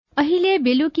अहिले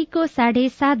बेलुकीको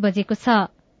 7:30 बजेको छ।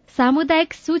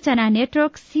 सामुदायिक सूचना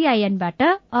नेटवर्क CIN-बाट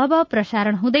अब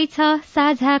प्रसारण हुँदैछ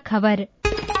साझा खबर।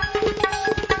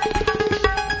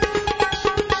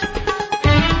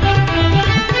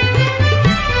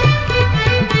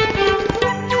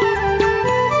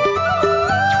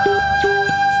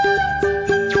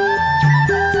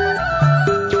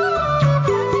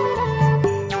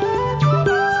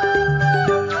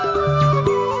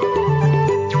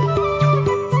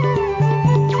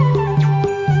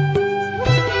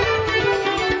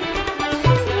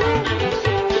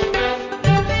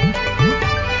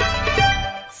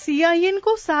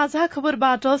 CIN-को साझा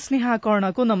खबरबाट स्नेहा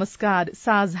कर्णको नमस्कार।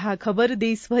 साझा खबर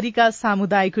देशभरिका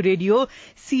सामुदायिक रेडियो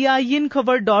CIN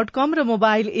खबर.com र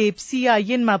मोबाइल एप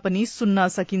CIN-मा पनि सुन्न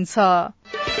सकिन्छ।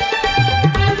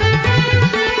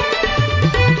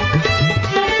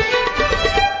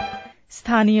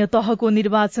 स्थानीय तहको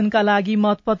निर्वाचनका लागि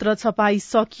मतपत्र छपाई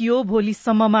सकियो।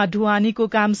 भोलिसम्ममा ढुवानीको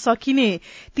काम सकिने।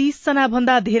 30 जना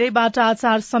भन्दा धेरैबाट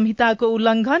आचार संहिताको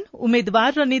उल्लंघन।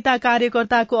 उम्मेद्वार र नेता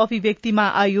कार्यकर्ताको अभिव्यक्तिमा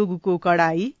आयोगको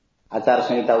कडाई। आचार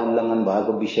संहिता उल्लंघन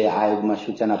भएको विषय आयोगमा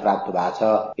सूचना प्राप्त भएको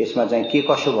छ। यसमा चाहिँ के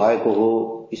कसो भएको हो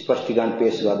स्पष्टीकरण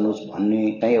पेश गर्नुहोस्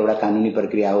भन्ने चाहिँ एउटा कानूनी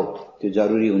प्रक्रिया हो, त्यो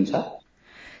जरूरी हुन्छ।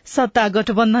 सत्ता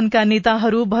गठबन्धनका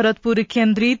नेताहरू भरतपुर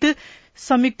केन्द्रित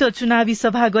संयुक्त चुनावी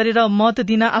सभा गरेर मत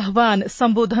दिन आह्वान।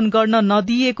 सम्बोधन गर्न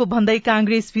नदिएको भन्दै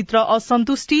कांग्रेसभित्र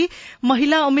असन्तुष्टि।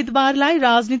 महिला उम्मेद्वारलाई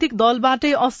राजनीतिक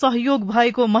दलबाटै असहयोग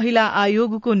भएको महिला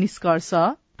आयोगको निष्कर्ष।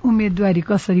 उम्मेदवारी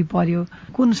कसरी पर्यो,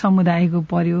 कुन समुदायको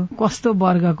पर्यो, कस्तो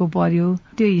वर्गको पर्यो,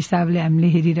 त्यो हिसाबले हामीले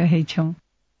हेरिरहेछौं।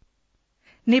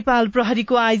 नेपाल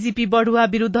प्रहरीको आईजीपी बढुवा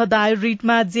विरूद्ध दायर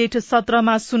रिटमा जेठ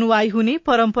 17मा सुनवाई हुने।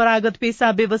 परम्परागत पेशा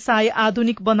व्यवसाय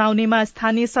आधुनिक बनाउनेमा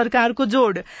स्थानीय सरकारको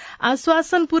जोड़।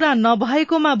 आश्वासन पूरा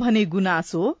नभएकोमा भने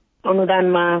गुनासो।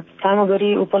 अनुदानमा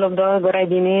सामग्री उपलब्ध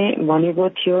गराइदिने भनेको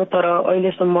थियो, तर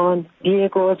अहिलेसम्म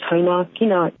दिएको छैन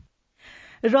किन?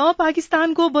 र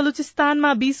पाकिस्तानको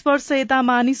बलुचिस्तानमा 20 वर्ष यता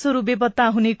मानिसहरू बेपत्ता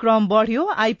हुने क्रम बढ़्यो।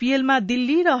 आईपीएलमा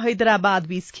दिल्ली र हैदराबाद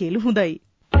बीच खेल हुँदै।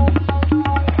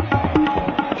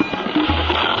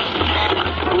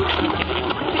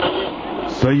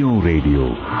 सयौं रेडियो,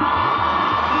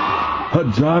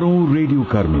 हजारौं रेडियो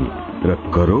कर्मी र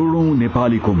करोड़ौं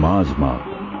नेपालीको माझमा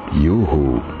यो हो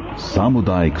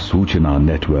सामुदायिक सूचना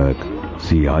नेटवर्क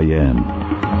CIN।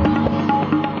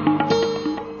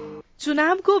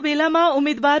 चुनावको बेलामा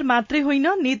उम्मेद्वार मात्रै होइन,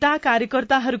 नेता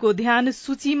कार्यकर्ताहरूको ध्यान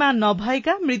सूचीमा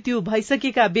नभएका मृत्यु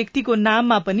भइसकेका व्यक्तिको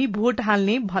नाममा पनि भोट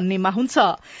हाल्ने भन्नेमा हुन्छ।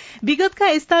 विगतका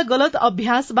यस्ता गलत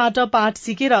अभ्यासबाट पाठ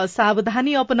सिकेर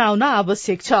सावधानी अपनाउन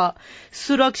आवश्यक छ।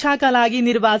 सुरक्षाका लागि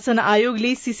निर्वाचन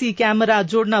आयोगले सीसी क्यामेरा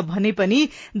जोड्न भने पनि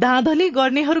धाँधली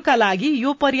गर्नेहरूका लागि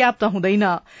यो पर्याप्त हुँदैन।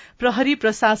 प्रहरी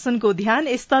प्रशासनको ध्यान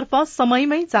यसतर्फ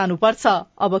समयमै जानुपर्छ।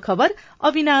 अब खबर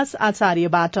अविनाश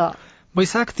आचार्यबाट।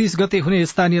 वैशाख 30 गते हुने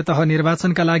स्थानीय तह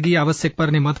निर्वाचनका लागि आवश्यक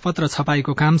पर्ने मतपत्र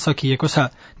छपाईको काम सकिएको छ।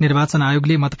 निर्वाचन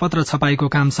आयोगले मतपत्र छपाईको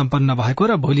काम सम्पन्न भएको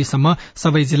र भोलिसम्म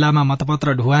सबै जिल्लामा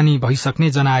मतपत्र ढुवानी भइसक्ने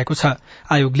जनाएको छ।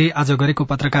 आयोगले आज गरेको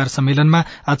पत्रकार सम्मेलनमा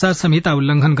आचार संहिता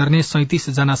उल्लंघन गर्ने 37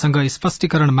 जनासँग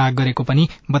स्पष्टीकरण माग गरेको पनि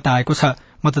बताएको छ।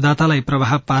 मतदातालाई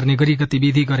प्रभाव पार्ने गरी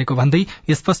गतिविधि गरेको भन्दै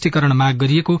स्पष्टीकरण माग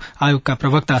गरिएको आयोगका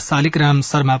प्रवक्ता शालिग्राम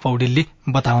शर्मा पौडेलले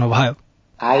बताउनुभयो।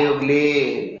 आयोगले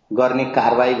गर्ने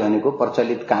कारबाही भनेको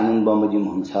प्रचलित कानून बमोजिम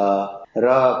हुन्छ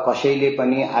र कसैले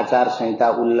पनि आचार संहिता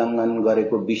उल्लंघन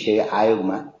गरेको विषय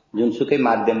आयोगमा जुनसुकै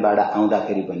माध्यमबाट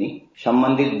आउँदाखेरि पनि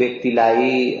सम्बन्धित व्यक्तिलाई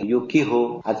यो के हो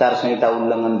आचार संहिता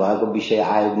उल्लंघन भएको विषय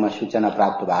आयोगमा सूचना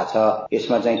प्राप्त भएको छ,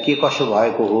 यसमा चाहिँ के कसो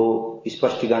भएको हो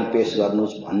स्पष्टीकरण पेश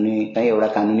गर्नुहोस् भन्ने चाहिँ एउटा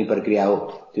कानूनी प्रक्रिया हो,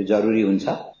 त्यो जरूरी हुन्छ।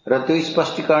 र त्यो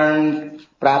स्पष्टीकरण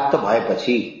प्राप्त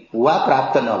भएपछि वा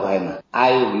प्राप्त नभएमा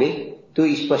आयोगले त्यो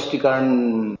स्पष्टीकरण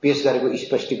पेश गरेको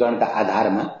स्पष्टीकरणका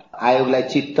आधारमा आयोगलाई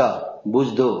चित्त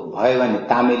बुझ्दो भयो भने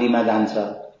तामेलीमा जान्छ।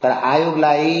 तर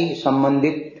आयोगलाई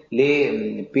सम्बन्धितले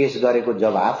पेश गरेको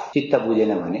जवाफ चित्त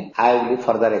बुझेन भने आयोगले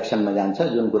फर्दर एक्सनमा जान्छ,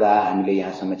 जुन कुरा हामीले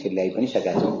यहाँ समक्ष ल्याइ पनि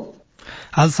सकेका छौं।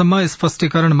 हालसम्म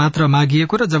स्पष्टीकरण मात्र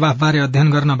मागिएको र जवाफबारे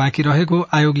अध्ययन गर्न बाँकी रहेको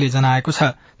आयोगले जनाएको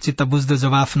छ। चित्त बुझ्दो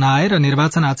जवाफ नआए र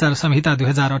निर्वाचन आचार संहिता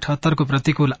 2078 को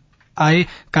प्रतिकूल आए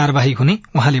कार्यवाही हुने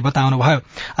उहाँले बताउनुभयो।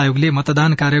 आयोगले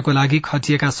मतदान कार्यको लागि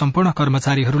खटिएका सम्पूर्ण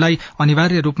कर्मचारीहरूलाई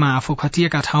अनिवार्य रूपमा आफू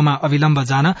खटिएका ठाउँमा अविलम्ब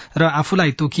जान र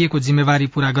आफूलाई तोकिएको जिम्मेवारी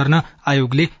पूरा गर्न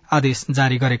आयोगले आदेश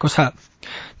जारी गरेको छ।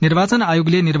 निर्वाचन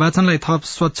आयोगले निर्वाचनलाई थप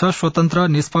स्वच्छ, स्वतन्त्र,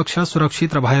 निष्पक्ष,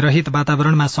 सुरक्षित र भयरहित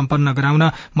वातावरणमा सम्पन्न गराउन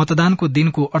मतदानको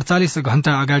दिनको 48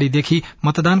 घण्टा अगाडिदेखि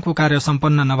मतदानको कार्य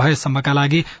सम्पन्न नभएसम्मका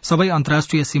लागि सबै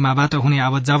अन्तर्राष्ट्रिय सीमाबाट हुने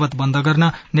आवत जावत बन्द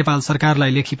गर्न नेपाल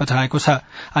सरकारलाई लेखी पठाएको छ।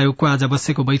 आयोगको आयोगको आज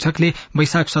बसेको बैठकले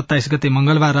वैशाख 27 गते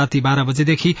मंगलबार राति 12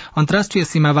 बजेदेखि अन्तर्राष्ट्रिय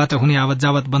सीमाबाट हुने आवत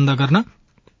जावत बन्द गर्न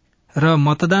र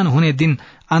मतदान हुने दिन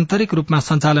आन्तरिक रूपमा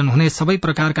सञ्चालन हुने सबै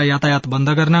प्रकारका यातायात बन्द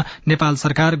गर्न नेपाल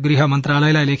सरकार गृह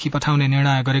मन्त्रालयलाई लेखी पठाउने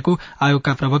निर्णय गरेको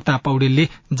आयोगका प्रवक्ता पौडेलले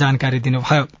जानकारी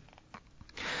दिनुभयो।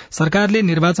 सरकारले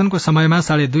निर्वाचनको समयमा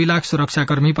 2.5 लाख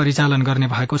सुरक्षाकर्मी परिचालन गर्ने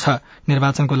भएको छ।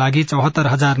 निर्वाचनको लागि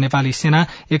 74,000 नेपाली सेना,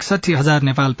 61,000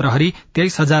 नेपाल प्रहरी,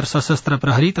 23,000 सशस्त्र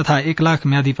प्रहरी तथा 1 लाख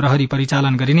म्यादी प्रहरी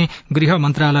परिचालन गरिने गृह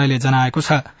मन्त्रालयले जनाएको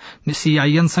छ।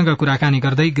 सीआईएनसँग कुराकानी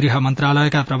गर्दै गृह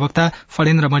मन्त्रालयका प्रवक्ता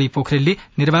फणेन्द्रमणि पोखरेलले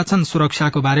निर्वाचन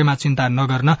सुरक्षाको बारेमा चिन्ता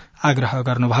नगर्न आग्रह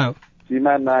गर्नुभयो।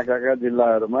 सीमा नाकाका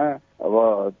जिल्लाहरूमा अब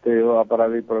त्यही हो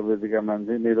अपराधिक प्रवृत्तिका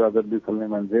मान्छे, निर्वाचन बिथल्ने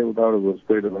मान्छे उताबाट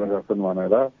घुसपैठ गर्न सक्छन्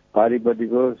भनेर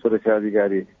पारिपट्टिको सुरक्षा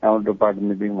अधिकारी काउन्टर पार्ट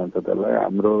मिटिङ भन्छ त्यसलाई,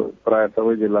 हाम्रो प्राय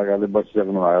सबै जिल्लाकाले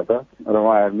बसिसक्नु भएको छ र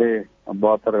उहाँहरूले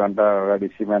 72 घण्टा अगाडि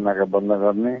सीमा नाका बन्द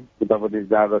गर्ने, उतापट्टि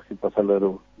जहाँरसी पसलहरू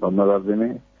बन्द गरिदिने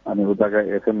अनि उताका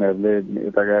एसएमहरूले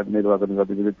उताका निर्वाचन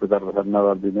गतिविधि प्रचार प्रसार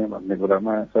नगरिदिने भन्ने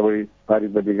कुरामा सबै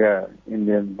पारिपट्टिका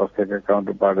इन्डियन पक्षका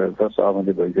काउन्टर पार्टहरू छ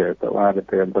सहमति भइसकेको छ। उहाँहरूले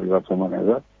त्यही अन्तर गर्छौँ भनेर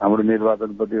हाम्रो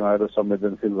निर्वाचनप्रति उहाँहरू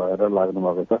संवेदनशील भएर लाग्नु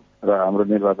भएको छ र हाम्रो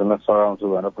निर्वाचनलाई सघाउँछु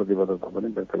भनेर प्रतिबद्धता पनि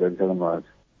व्यक्त गरिसक्नु भएको छ।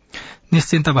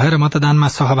 निश्चिन्त भएर मतदानमा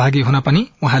सहभागी हुन पनि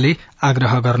उहाँले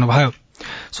आग्रह गर्नुभयो।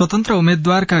 स्वतन्त्र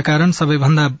उम्मेद्वारका कारण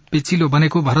सबैभन्दा पेचिलो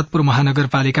बनेको भरतपुर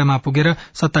महानगरपालिकामा पुगेर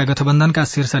सत्ता गठबन्धनका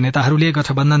शीर्ष नेताहरूले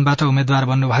गठबन्धनबाट उम्मेद्वार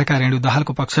बन्नुभएका रेणु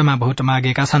दाहालको पक्षमा भोट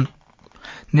मागेका छन्।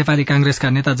 नेपाली कांग्रेसका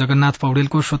नेता जगन्नाथ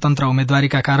पौडेलको स्वतन्त्र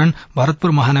उम्मेद्वारीका कारण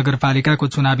भरतपुर महानगरपालिकाको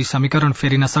चुनावी समीकरण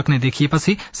फेरिन सक्ने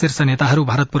देखिएपछि शीर्ष नेताहरू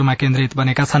भरतपुरमा केन्द्रित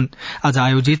बनेका छन्। आज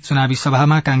आयोजित चुनावी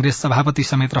सभामा कांग्रेस सभापति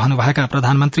समेत रहनुभएका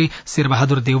प्रधानमन्त्री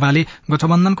शेरबहादुर देउवाले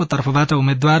गठबन्धनको तर्फबाट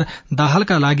उम्मेद्वार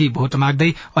दाहालका लागि भोट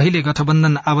माग्दै अहिले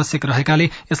गठबन्धन आवश्यक रहेकाले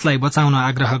यसलाई बचाउन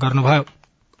आग्रह गर्नुभयो।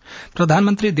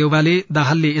 प्रधानमन्त्री देउवाले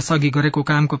दाहालले यसअघि गरेको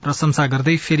कामको प्रशंसा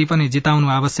गर्दै फेरि पनि जिताउनु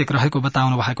आवश्यक रहेको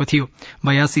बताउनु भएको थियो।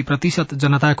 82%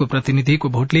 जनताको प्रतिनिधिको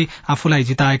भोटले आफूलाई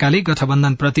जिताएकाले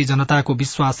गठबन्धनप्रति जनताको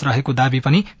विश्वास रहेको दावी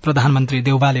पनि प्रधानमन्त्री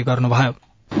देउवाले गर्नुभयो।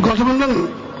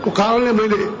 गठबन्धनको कारणले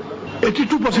मैले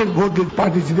 82% भोट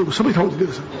पार्टी जितेको सबै ठाउँ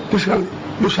जितेको छ। त्यसकारण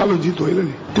यो सालो जित होइन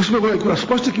नि। त्यसमा कुरा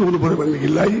स्पष्ट के हुनु पर्यो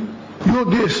भनेदेखिलाई यो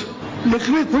देश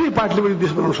एक्लै कुनै पार्टीले पनि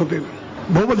देश बनाउन सक्दैन,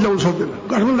 बहुमत ल्याउन सक्दैन।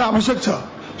 गठबन्धन आवश्यक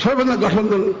छ। सबैभन्दा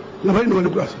गठबन्धन नभइ नभने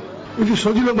कुरा छ। यदि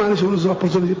सजिलो मानिस हुनुहुन्छ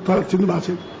प्रचलित तर चिन्नु भएको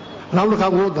छैन। राम्रो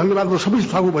काम हो, धन्यवाद हो, सबै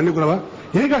थाहा भन्ने कुरामा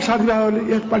यहीँका साथीभाइहरूले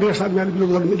एक पार्टीका साथीभाइहरूले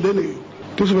विरोध गर्न मिल्दैन।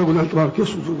 त्यसो भएको हुनाले तपाईँहरू के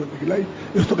सोच्नु भनेदेखिलाई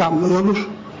यस्तो काम नगर्नुहोस्।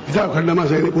 हिजो खण्डमा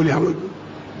चाहिँ भोलि हाम्रो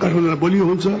गठबन्धन बलियो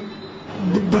हुन्छ,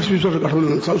 10-20 वर्ष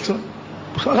गठबन्धन चल्छ,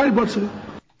 अगाडि बढ्छ।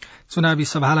 चुनावी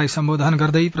सभालाई सम्बोधन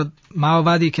गर्दै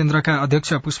माओवादी केन्द्रका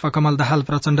अध्यक्ष पुष्पकमल दाहाल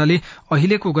प्रचण्डले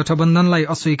अहिलेको गठबन्धनलाई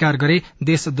अस्वीकार गरे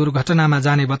देश दुर्घटनामा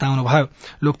जाने बताउनुभयो।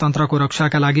 लोकतन्त्रको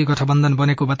रक्षाका लागि गठबन्धन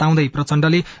बनेको बताउँदै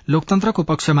प्रचण्डले लोकतन्त्रको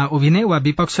पक्षमा उभिने वा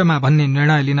विपक्षमा भन्ने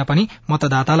निर्णय लिन पनि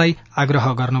मतदातालाई आग्रह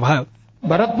गर्नुभयो।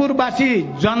 भरतपुरवासी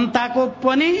जनताको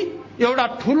पनि एउटा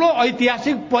ठूलो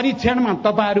ऐतिहासिक परीक्षणमा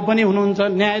तपाईहरू पनि हुनुहुन्छ।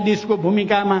 न्यायाधीशको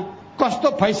भूमिकामा कस्तो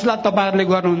फैसला तपाईहरूले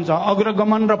गर्नुहुन्छ?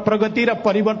 अग्रगमन र प्रगति र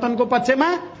परिवर्तनको पक्षमा,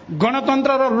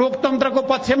 गणतन्त्र र लोकतन्त्रको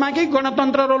पक्षमा कि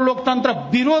गणतन्त्र र लोकतन्त्र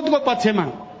विरोधको पक्षमा?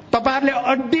 तपाईहरूले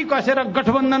अड्डी कसेर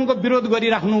गठबन्धनको विरोध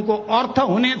गरिराख्नुको अर्थ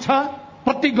हुनेछ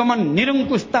प्रतिगमन,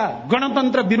 निरङ्कुशता,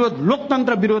 गणतन्त्र विरोध,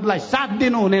 लोकतन्त्र विरोधलाई साथ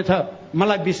दिनुहुनेछ।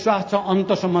 मलाई विश्वास छ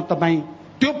अन्तसम्म तपाईँ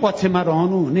त्यो पक्षमा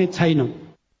रहनु हुने छैन।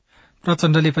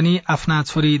 प्रचण्डले पनि आफ्ना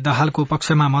छोरी दाहालको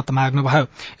पक्षमा मत माग्नुभयो।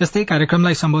 यस्तै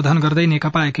कार्यक्रमलाई सम्बोधन गर्दै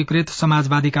नेकपा एकीकृत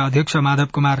समाजवादीका अध्यक्ष माधव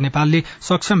कुमार नेपालले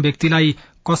सक्षम व्यक्तिलाई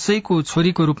कसैको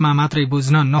छोरीको रूपमा मात्रै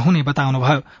बुझ्न नहुने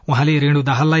बताउनुभयो। उहाँले रेणु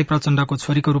दाहाललाई प्रचण्डको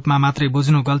छोरीको रूपमा मात्रै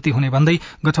बुझ्नु गल्ती हुने भन्दै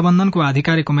गठबन्धनको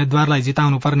आधिकारिक उम्मेद्वारलाई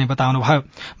जिताउनु पर्ने बताउनुभयो।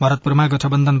 भरतपुरमा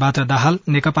गठबन्धनबाट दाहाल,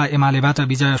 नेकपा एमालेबाट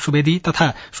विजय सुवेदी तथा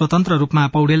स्वतन्त्र रूपमा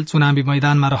पौडेल चुनावी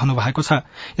मैदानमा रहनु भएको छ।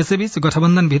 यसैबीच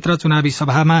गठबन्धनभित्र चुनावी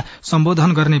सभामा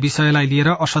सम्बोधन गर्ने विषयलाई लिएर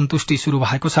असन्तुष्टि शुरू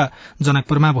भएको छ।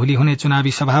 जनकपुरमा भोलि हुने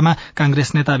चुनावी सभामा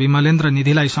कांग्रेस नेता विमलेन्द्र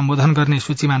निधिलाई सम्बोधन गर्ने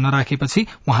सूचीमा नराखेपछि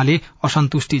उहाँले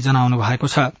असन्तुष्टि जनाउनु भएको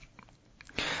छ।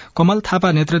 कमल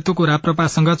थापा नेतृत्वको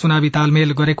राप्रपासँग चुनावी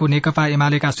तालमेल गरेको नेकपा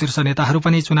एमालेका शीर्ष नेताहरू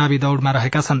पनि चुनावी दौड़मा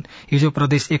रहेका छन्। हिजो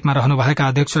प्रदेश 1 मा रहनुभएका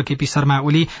अध्यक्ष केपी शर्मा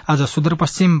ओली आज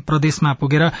सुदूरपश्चिम प्रदेशमा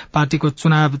पुगेर पार्टीको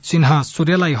चुनाव चिन्ह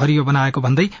सूर्यलाई हरियो बनाएको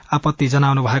भन्दै आपत्ति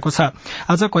जनाउनु भएको छ।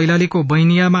 आज कैलालीको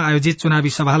बैनियामा आयोजित चुनावी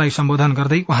सभालाई सम्बोधन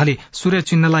गर्दै उहाँले सूर्य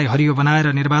चिन्हलाई हरियो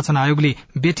बनाएर निर्वाचन आयोगले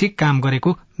बेठिक काम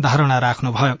गरेको धारणा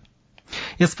राख्नुभयो।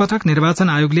 यसपटक निर्वाचन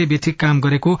आयोगले बेठिक काम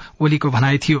गरेको ओलीको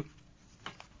भनाइ थियो।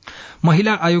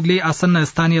 महिला आयोगले आसन्न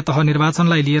स्थानीय तह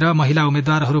निर्वाचनलाई लिएर महिला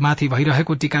उम्मेद्वारहरूमाथि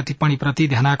भइरहेको टीका टिप्पणीप्रति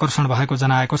ध्यानाकर्षण भएको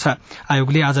जनाएको छ।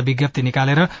 आयोगले आज विज्ञप्ति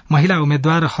निकालेर महिला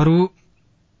उम्मेद्वारहरू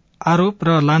आरोप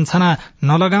र लान्छना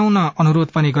नलगाउन अनुरोध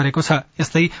पनि गरेको छ।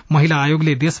 यस्तै महिला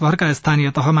आयोगले देशभरका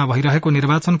स्थानीय तहमा भइरहेको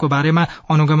निर्वाचनको बारेमा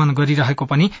अनुगमन गरिरहेको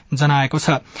पनि जनाएको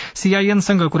छ।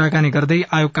 सीआईएनसँग कुराकानी गर्दै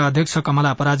आयोगका अध्यक्ष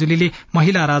कमला पराजुलीले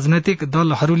महिला राजनैतिक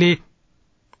दलहरूले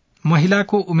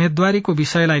महिलाको उम्मेद्वारीको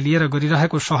विषयलाई लिएर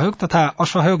गरिरहेको सहयोग तथा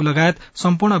असहयोग लगायत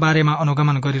सम्पूर्ण बारेमा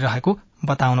अनुगमन गरिरहेको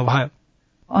बताउनुभयो।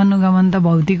 अनुगमन त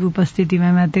भौतिक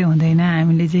उपस्थितिमा मात्रै हुँदैन,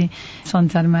 हामीले चाहिँ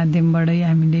सञ्चार माध्यमबाटै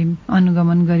हामीले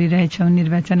अनुगमन गरिरहेछौँ।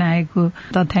 निर्वाचन आयोगको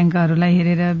तथ्याङ्कहरूलाई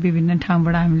हेरेर विभिन्न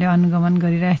ठाउँबाट हामीले अनुगमन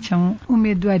गरिरहेछौँ।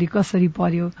 उम्मेद्वारी कसरी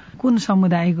पर्यो, कुन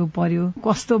समुदायको पर्यो,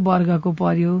 कस्तो वर्गको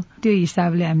पर्यो, त्यो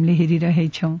हिसाबले हामीले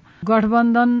हेरिरहेछौँ।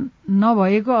 गठबन्धन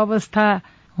नभएको अवस्था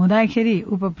हुँदाखेरि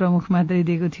उपप्रमुख मात्रै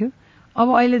दिएको थियो। अब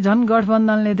अहिले झन्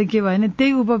गठबन्धनले त के भयो भने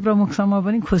त्यही उपप्रमुखसम्म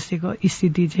पनि खोसेको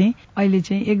स्थिति चाहिँ अहिले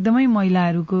चाहिँ एकदमै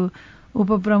महिलाहरूको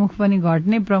उपप्रमुख पनि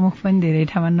घट्ने, प्रमुख पनि धेरै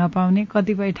ठाउँमा नपाउने,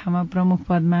 कतिपय ठाउँमा प्रमुख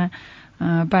पदमा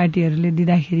पार्टीहरूले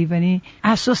दिँदाखेरि पनि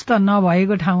आश्वस्त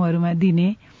नभएको ठाउँहरूमा दिने,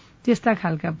 त्यस्ता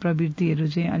खालका प्रवृत्तिहरू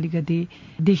चाहिँ अलिकति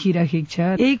देखिरहेको छ।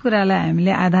 यही कुरालाई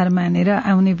हामीले आधार मानेर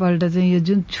आउने पल्ट चाहिँ यो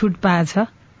जुन छुट पाछ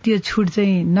त्यो छुट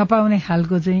चाहिँ नपाउने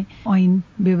खालको चाहिँ ऐन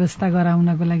व्यवस्था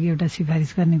गराउनको लागि एउटा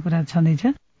सिफारिस गर्ने कुरा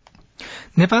छँदैछ।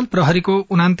 नेपाल प्रहरीको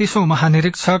 29औं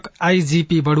महानिरीक्षक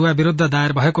आईजीपी बडुवा विरूद्ध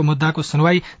दायर भएको मुद्दाको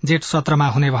सुनवाई जेठ सत्रमा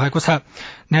हुने भएको छ।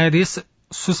 न्यायाधीश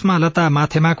सुषमा लता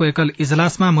माथेमाको एकल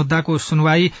इजलासमा मुद्दाको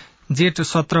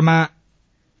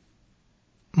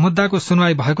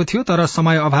सुनवाई भएको थियो, तर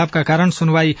समय अभावका कारण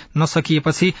सुनवाई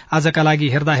नसकिएपछि आजका लागि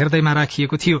हेर्दैमा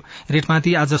राखिएको थियो।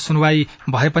 रिटमाथि आज सुनवाई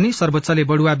भए पनि सर्वोच्चले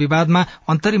बडुवा विवादमा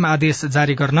अन्तरिम आदेश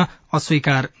जारी गर्न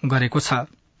अस्वीकार गरेको छ।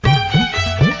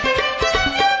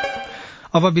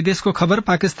 अब विदेशको खबर।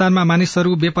 पाकिस्तानमा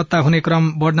मानिसहरू बेपत्ता हुने क्रम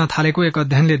बढ़न थालेको एक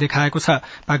अध्ययनले देखाएको छ।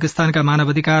 पाकिस्तानका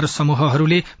मानवाधिकार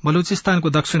समूहहरूले बलुचिस्तानको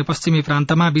दक्षिण पश्चिमी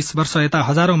प्रान्तमा 20 वर्ष यता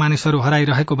हजारौं मानिसहरू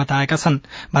हराइरहेको बताएका छन्।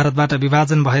 भारतबाट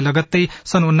विभाजन भए लगत्तै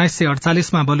सन्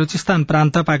 1948 मा बलुचिस्तान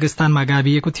प्रान्त पाकिस्तानमा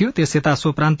गाभिएको थियो। त्यस यता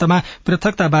सो प्रान्तमा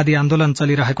पृथकतावादी आन्दोलन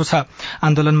चलिरहेको छ।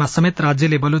 आन्दोलनमा समेत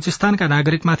राज्यले बलुचिस्तानका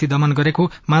नागरिकमाथि दमन गरेको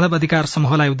मानवाधिकार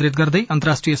समूहलाई उद्धृत गर्दै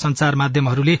अन्तर्राष्ट्रिय संचार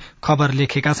माध्यमहरूले खबर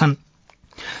लेखेका छन्।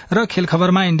 र खेल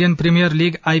खबरमा इण्डियन प्रिमियर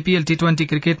लीग आईपीएल टी20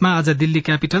 क्रिकेटमा आज दिल्ली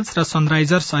क्यापिटल्स र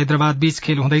सनराइजर्स हैदराबाद बीच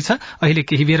खेल हुँदैछ। अहिले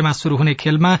केही बेरमा शुरू हुने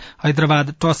खेलमा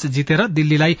हैदराबाद टस जितेर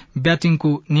दिल्लीलाई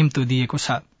ब्याटिङको निम्तो दिएको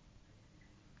छ।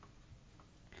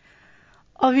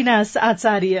 अविनाश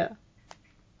आचार्य।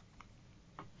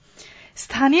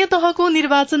 स्थानीय तहको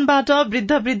निर्वाचनबाट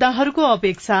वृद्ध-वृद्धाहरूको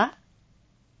अपेक्षा।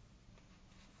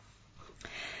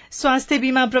 स्वास्थ्य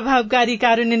बीमा प्रभावकारी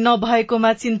कार्यान्वयन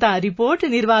नभएकोमा चिन्ता रिपोर्ट।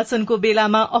 निर्वाचनको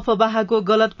बेलामा अफवाहको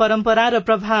गलत परम्परा र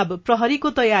प्रभाव, प्रहरीको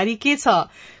तयारी के छ?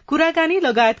 कुराकानी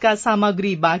लगायतका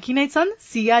सामग्री बाँकी नै छन्।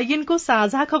 सीआईएनको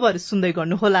साझा खबर सुन्दै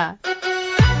गर्नुहोला।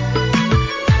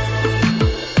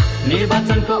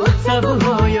 निर्वाचनको उत्सव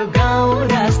हो यो गाउँ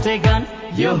राष्ट्रिय गान,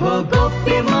 यो हो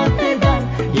गोप्य मतदान,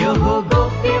 यो हो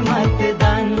गोप्य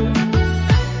मतदान।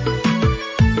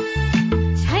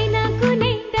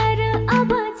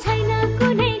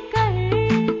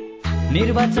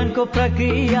 निर्वाचनको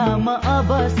प्रक्रियामा अब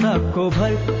सबको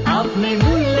भर, आफ्नै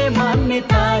मूल्य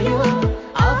मान्यता यो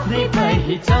आफ्नै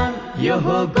पहिचान, यो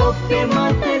हो गोप्य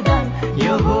मतदान,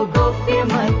 यो हो गोप्य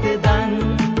मतदान।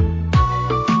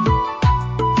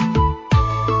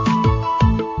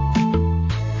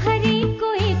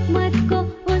 हरेकको एक मतको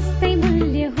उस्तै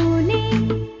मूल्य हुने,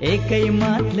 एकै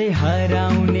मतले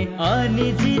हराउने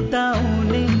अनि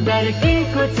जिताउने, डर के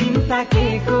को चिन्ता के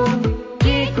को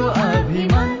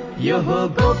अभिमान, यो हो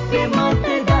गोप्य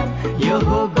मतदान, यो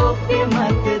हो गोप्य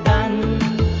मतदान।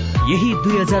 यही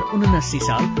 2079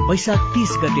 साल वैशाख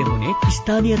 30 गते हुने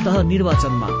स्थानीय तह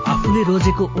निर्वाचनमा आफूले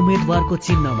रोजेको उम्मेद्वारको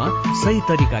चिन्हमा सही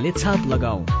तरिकाले छाप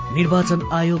लगाऊ। निर्वाचन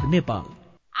आयोग नेपाल।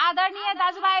 आदरणीय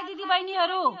दाजुभाइ दिदी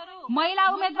बहिनीहरू, महिला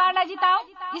उम्मेद्वारलाई जिताऊ,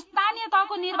 स्थानीय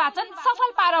तहको निर्वाचन सफल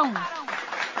पारौं।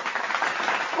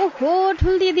 ओहो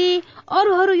ठुल दिदी,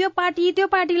 अरूहरू यो पार्टी त्यो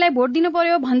पार्टीलाई भोट दिनु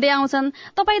पर्यो भन्दै आउँछन्,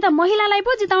 तपाईँ त महिलालाई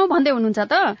पो जिताउँ भन्दै हुनुहुन्छ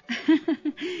त।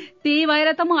 त्यही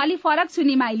भएर त म अलि फरक छु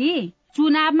नि माइली।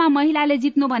 चुनावमा महिलाले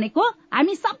जित्नु भनेको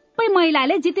हामी सबै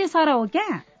महिलाले जिते सर हो क्या?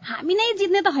 हामी नै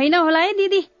जित्ने त होइन होला है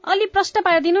दिदी, अलि प्रश्न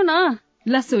पारिदिनु न।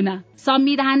 ल सुन,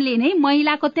 संविधानले नै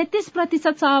महिलाको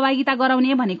 33% सहभागिता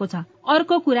गराउने भनेको छ।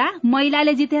 अर्को कुरा,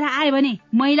 महिलाले जितेर आयो भने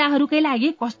महिलाहरूकै लागि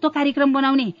कस्तो कार्यक्रम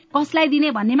बनाउने, कसलाई दिने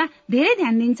भन्नेमा धेरै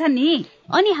ध्यान दिन्छन् नि।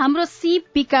 अनि हाम्रो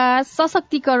सिप विकास,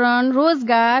 सशक्तिकरण,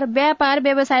 रोजगार, व्यापार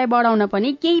व्यवसाय बढाउन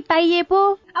पनि केही पाइए पो।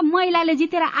 अब महिलाले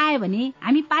जितेर आयो भने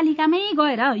हामी पालिकामै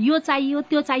गएर यो चाहियो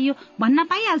त्यो चाहियो भन्न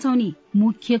पाइहाल्छौ नि।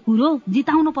 मुख्य कुरो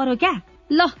जिताउनु पर्यो क्या।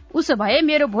 ल उसो भए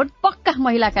मेरो भोट पक्का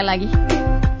महिलाका लागि।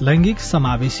 लैंगिक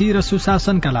समावेशी र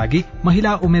सुशासनका लागि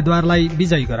महिला उम्मेद्वारलाई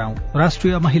विजयी गराउँ।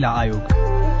 राष्ट्रिय महिला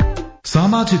आयोग।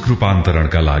 सामाजिक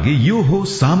रूपान्तरणका लागि यो हो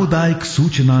सामुदायिक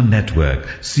सूचना नेटवर्क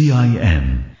CIN।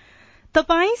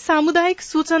 तपाई सामुदायिक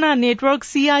सूचना नेटवर्क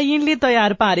CIN ले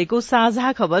तयार पारेको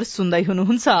साझा खबर सुन्दै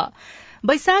हुनुहुन्छ।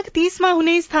 वैशाख 30 मा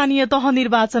हुने स्थानीय तह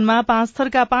निर्वाचनमा 5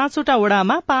 थरका 5 वटा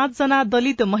वडामा 5 जना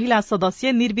दलित महिला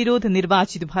सदस्य निर्विरोध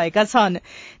निर्वाचित भएका छन्।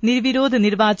 निर्विरोध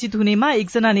निर्वाचित हुनेमा 1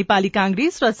 जना नेपाली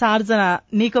कांग्रेस र 4 जना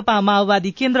नेकपा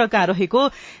माओवादी केन्द्रका रहेको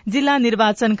जिल्ला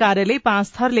निर्वाचन कार्यालय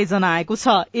 5 थरले जनाएको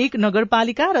छ। 1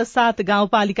 नगरपालिका र 7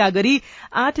 गाउँपालिका गरी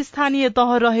 8 स्थानीय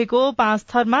तह रहेको 5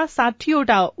 थरमा 60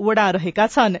 वटा वडा रहेका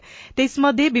छन्।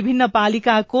 त्यसमध्ये विभिन्न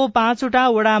पालिकाको 5 वटा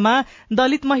वडामा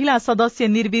दलित महिला सदस्य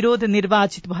निर्विरोध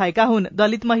निर्वाचित भएका हुन्।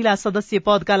 दलित महिला सदस्य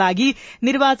पदका लागि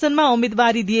निर्वाचनमा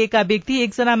उम्मेद्वारी दिएका व्यक्ति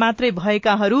 1 जना मात्रै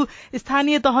भएकाहरू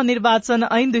स्थानीय तह निर्वाचन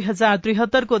ऐन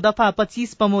 2073 को दफा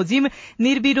 25 बमोजिम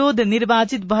निर्विरोध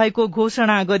निर्वाचित भएको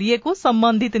घोषणा गरिएको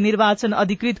सम्बन्धित निर्वाचन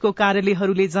अधिकृतको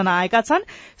कार्यालयहरूले जनाएका छन्।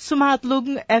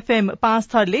 सुमातलुङ FM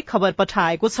 5 थरले खबर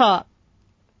पठाएको छ।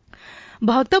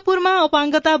 भक्तपुरमा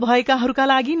अपाङ्गता भएकाहरूका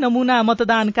लागि नमूना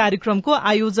मतदान कार्यक्रमको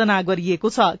आयोजना गरिएको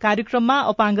छ। कार्यक्रममा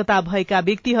अपाङ्गता भएका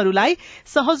व्यक्तिहरूलाई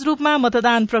सहज रूपमा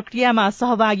मतदान प्रक्रियामा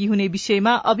सहभागी हुने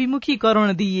विषयमा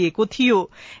अभिमुखीकरण दिइएको थियो।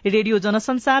 रेडियो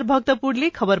जनसंचार भक्तपुरले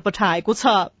खबर पठाएको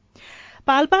छ।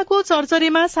 पाल्पाको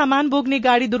चरचरेमा सामान बोक्ने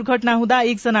गाड़ी दुर्घटना हुँदा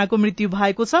 1 जनाको मृत्यु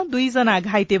भएको छ। 2 जना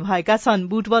घाइते भएका छन्।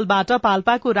 बुटवलबाट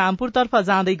पाल्पाको रामपुरतर्फ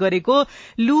जाँदै गरेको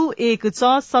लु 1 च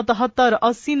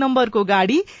 7780 नम्बरको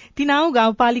गाड़ी तिनाउ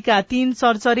गाउँपालिका 3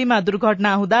 चरचरेमा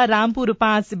दुर्घटना हुँदा रामपुर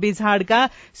 5 बेझाडका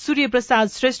सूर्य प्रसाद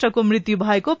श्रेष्ठको मृत्यु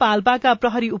भएको पाल्पाका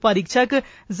प्रहरी उपरीक्षक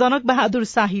जनक बहादुर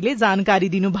शाहीले जानकारी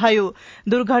दिनुभयो।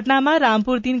 दुर्घटनामा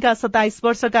रामपुर 3 का 27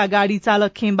 वर्षका गाड़ी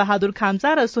चालक खेम बहादुर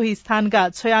खाम्चा र सोही स्थानका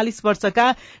 46 वर्षका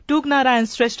टुकनारायण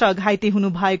श्रेष्ठ घाइते हुनु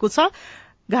भएको छ।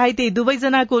 घाइते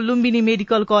दुवैजनाको लुम्बिनी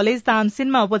मेडिकल कलेज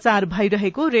तानसेनमा उपचार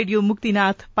भइरहेको रेडियो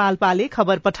मुक्तिनाथ पाल्पाले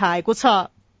खबर पठाएको छ।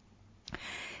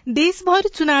 देशभर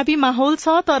चुनावी माहौल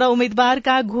छ, तर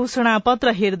उम्मेद्वारका घोषणा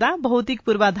पत्र हेर्दा भौतिक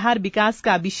पूर्वाधार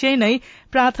विकासका विषय नै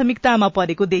प्राथमिकतामा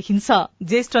परेको देखिन्छ।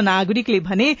 ज्येष्ठ नागरिकले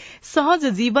भने सहज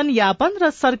जीवन यापन र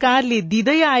सरकारले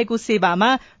दिँदै आएको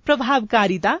सेवामा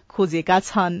प्रभावकारिता खोजेका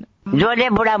छन्। जसले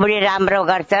बुढाबुढी राम्रो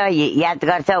गर्छ याद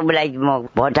गर्छ उसलाई म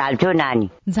भोट हाल्छु। नानी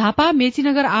झापा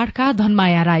मेचीनगर 8 का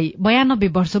धनमाया राई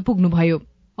 92 वर्ष पुग्नुभयो।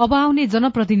 अब आउने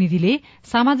जनप्रतिनिधिले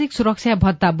सामाजिक सुरक्षा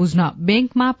भत्ता बुझ्न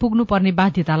ब्याङ्कमा पुग्नु पर्ने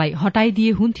बाध्यतालाई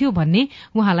हटाइदिए हुन्थ्यो भन्ने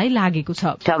उहाँलाई लागेको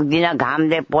छ। सक्दिन,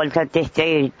 घामले पोल्छ, त्यस्तै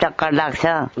चक्कर लाग्छ।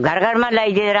 घर घरमा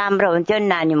लगाइदिए राम्रो हुन्थ्यो नि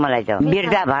नानी। मलाई त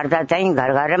बिर्ता भर्ता चाहिँ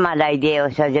घर घरमा लगाइदिए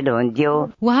सजिलो हुन्थ्यो।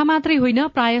 उहाँ मात्रै होइन,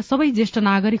 प्राय सबै ज्येष्ठ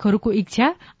नागरिकहरूको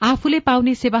इच्छा आफूले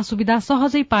पाउने सेवा सुविधा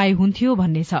सहजै पाए हुन्थ्यो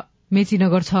भन्ने छ।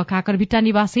 मेचीनगर 6 काकरभिट्टा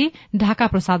निवासी ढाका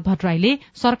प्रसाद भट्टराईले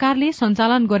सरकारले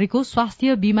सञ्चालन गरेको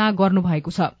स्वास्थ्य बीमा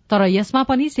गर्नुभएको छ, तर यसमा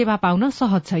पनि सेवा पाउन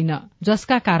सहज छैन,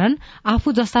 जसका कारण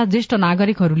आफू जस्ता ज्येष्ठ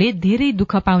नागरिकहरूले धेरै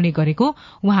दुःख पाउने गरेको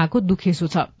उहाँको दुखेसो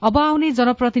छ। अब आउने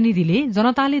जनप्रतिनिधिले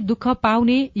जनताले दुःख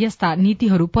पाउने यस्ता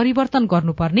नीतिहरू परिवर्तन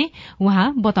गर्नुपर्ने उहाँ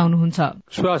बताउनुहुन्छ।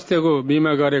 स्वास्थ्यको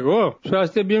बीमा गरेको हो,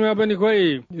 स्वास्थ्य बीमा पनि खोइ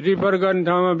रिफर गर्ने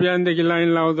ठाउँमा बिहानदेखि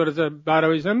लाइन लाउँदो रहेछ 12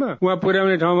 बजीसम्म, उहाँ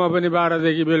पुर्याउने ठाउँमा पनि 12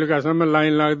 देखि बेलुकासम्म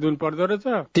लाइन लाग्नु पर्दो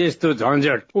रहेछ। त्यस्तो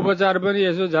झन्झट। उपचार पनि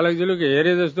यसो झलक झुलुक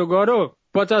हेरे जस्तो गरो,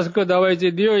 50 को दवाई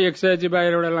चाहिँ दियो, 100 चाहिँ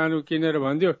बाहिरबाट लानु किनेर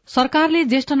भन्दियो। सरकारले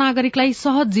ज्येष्ठ नागरिकलाई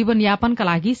सहज जीवनयापनका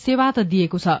लागि सेवा त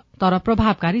दिएको छ, तर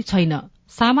प्रभावकारी छैन।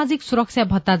 सामाजिक सुरक्षा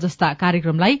भत्ता जस्ता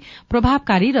कार्यक्रमलाई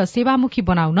प्रभावकारी र सेवामुखी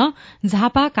बनाउन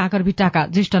झापा काकरभिट्टाका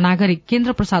ज्येष्ठ नागरिक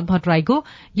केन्द्र प्रसाद भट्टराईको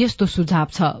यस्तो सुझाव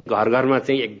छ। घर घरमा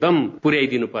चाहिँ एकदम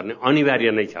पुर्याइदिनु पर्ने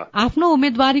अनिवार्य नै छ। आफ्नो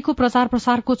उम्मेद्वारीको प्रचार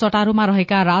प्रसारको चटारोमा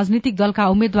रहेका राजनीतिक दलका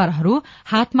उम्मेद्वारहरू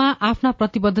हातमा आफ्ना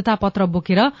प्रतिबद्धता पत्र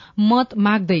बोकेर मत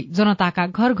माग्दै जनताका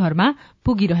घर घरमा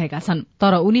पुगिरहेका छन्,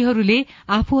 तर उनीहरूले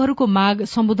आफूहरूको माग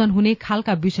सम्बोधन हुने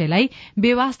खालका विषयलाई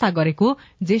बेवास्ता गरेको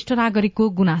ज्येष्ठ नागरिकको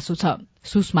गुनासो छ।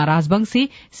 सुषमा राजवंशी,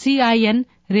 CIN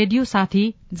रेडियो साथी,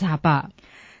 झापा।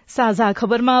 साझा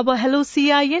खबरमा अब हेलो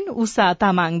CIN उषा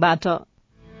तामाङबाट।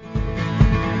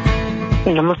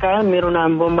 नमस्कार, मेरो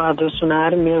नाम बोमबहादुर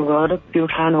सुनार, मेरो घर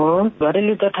प्युठान हो।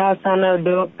 घरेलु तथा साना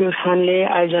उद्योग प्युठानले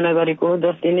आयोजना गरेको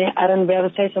 10 दिने आरन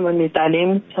व्यवसाय सम्बन्धी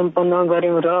तालिम सम्पन्न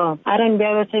गर्यौं र आरन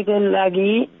व्यवसायको लागि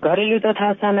घरेलु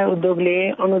तथा साना उद्योगले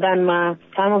अनुदानमा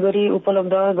सामग्री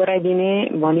उपलब्ध गराइदिने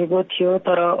भनेको थियो,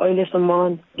 तर अहिलेसम्म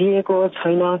दिएको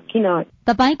छैन। किन?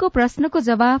 तपाईको प्रश्नको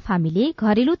जवाफ हामीले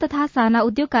घरेलु तथा साना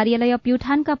उद्योग कार्यालय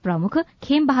प्युठानका प्रमुख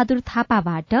खेम बहादुर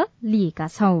थापाबाट लिएका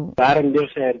छौं। कारण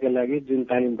व्यवसायहरूका लागि जुन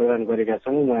तालिम प्रदान गरेका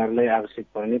छौं उहाँहरूलाई आवश्यक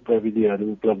पर्ने प्रविधिहरू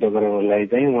उपलब्ध गराउनलाई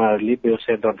चाहिँ उहाँहरूले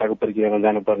व्यवसाय दर्ताको प्रक्रियामा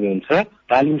जानुपर्ने हुन्छ।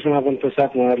 तालिम समापन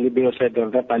पश्चात उहाँहरूले व्यवसाय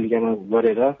दर्ता पालिकामा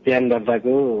गरेर प्यान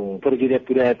दर्ताको प्रक्रिया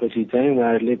पुर्याएपछि चाहिँ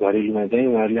उहाँहरूले घरेलुमा चाहिँ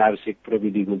उहाँहरूले आवश्यक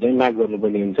प्रविधिको चाहिँ माग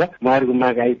गर्नुपर्ने हुन्छ। उहाँहरूको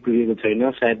माग आइपुगेको छैन,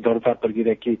 सायद दर्ता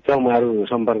प्रक्रिया के छ उहाँहरू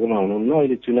सम्पर्कमा हुनुहुन्न।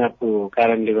 अहिले चुनावको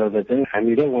कारणले गर्दा चाहिँ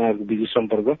हामी र उहाँहरूको बीच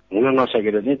सम्पर्क हुन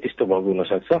नसकेर चाहिँ त्यस्तो भएको हुन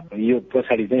सक्छ। यो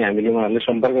पछाडि चाहिँ हामीले उहाँहरूलाई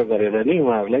सम्पर्क गरेर नै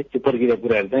उहाँहरूलाई त्यो प्रक्रिया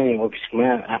पुर्याएर चाहिँ अफिसमा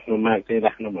आफ्नो माग चाहिँ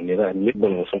राख्न भनेर हामीले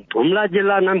बनाउँछौँ। हुम्ला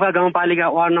जिल्ला नाम्खा गाउँपालिका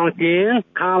वार्ड नम्बर 3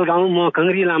 खाल गाउँ म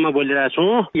खङ्ग्री लामा बोलिरहेको छु।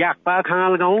 याक्पा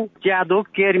खाल गाउँ च्यादोक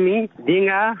केर्मी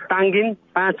ढिङ्गा टाङ्गिन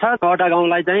 5-6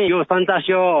 गाउँलाई चाहिँ यो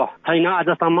सञ्चास्यो छैन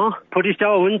आजसम्म। फुटिस्यो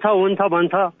हुन्छ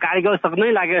भन्छ, कारिगर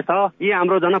सक्नै लागेको छ। यी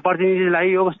हाम्रो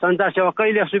जनप्रतिनिधिलाई यो सञ्चास्यो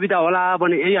कहिले सुविधा होला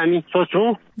भने यही हामी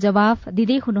सोच्छौँ। जवाफ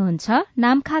दिँदै हुनुहुन्छ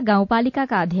नाम्खा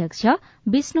गाउँपालिकाका अध्यक्ष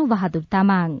विष्णु बहादुर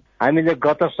तामाङ। हामीले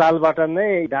गत सालबाट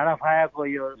नै डाँडाफायाको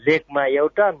यो लेकमा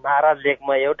एउटा, नारा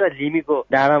लेकमा एउटा, लिमीको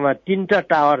डाँडामा 3टा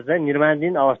टावर चाहिँ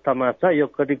निर्माणाधीन अवस्थामा छ। यो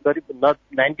करिब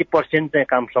 90% चाहिँ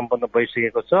काम सम्पन्न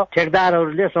भइसकेको छ।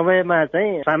 ठेकदारहरूले समयमा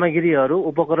चाहिँ सामग्रीहरू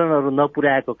उपकरणहरू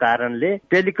नपुर्याएको कारणले,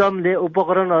 टेलिकमले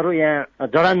उपकरणहरू यहाँ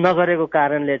जडान नगरेको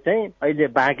कारणले चाहिँ अहिले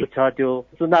बाँकी छ। त्यो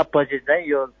चुनाव पछि चाहिँ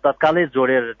यो तत्कालै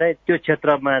जोडेर चाहिँ त्यो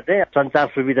क्षेत्रमा चाहिँ सञ्चार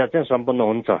सुविधा चाहिँ सम्पन्न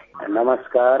हुन्छ।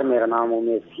 नमस्कार, मेरो नाम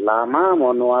उमेश लामा,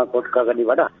 म नुवाकोट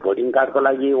कगनीबाट। भोटिङ कार्डको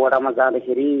लागि वडामा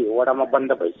जाँदाखेरि वडामा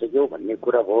बन्द भइसक्यो भन्ने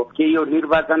कुरा भयो। के यो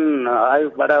निर्वाचन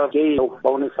आयोगबाट केही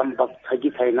पाउने सम्भव छ कि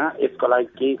छैन, यसको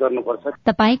लागि केही गर्नुपर्छ?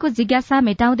 तपाईको जिज्ञासा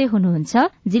मेटाउँदै हुनुहुन्छ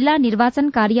जिल्ला निर्वाचन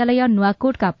कार्यालय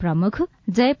नुवाकोटका प्रमुख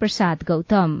जय प्रसाद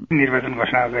गौतम। निर्वाचन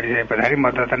घोषणा गरिसके पछाडि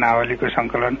मतदाता नावलीको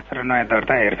संकलन र नयाँ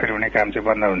दर्ता हेरफेर हुने काम चाहिँ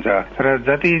बन्द हुन्छ र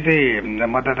जति चाहिँ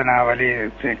मतदाता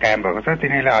नावली चाहिँ कायम भएको छ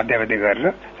तिनीहरूलाई अद्यावधि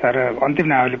गरेर र अन्तिम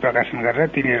नावली प्रकाशन गरेर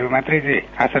तिनीहरू मात्रै चाहिँ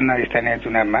आसन्न स्थानीय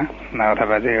चुनावमा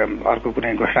अथवा चाहिँ अर्को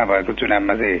कुनै घोषणा भएको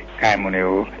चुनावमा चाहिँ कायम हुने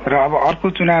हो। र अब अर्को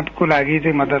चुनावको लागि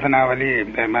चाहिँ मतदाता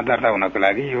नावलीमा दर्ता हुनको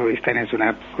लागि यो स्थानीय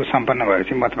चुनावको सम्पन्न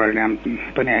भएपछि मत परिणाम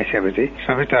पनि आइसकेपछि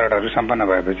सबै चरणहरू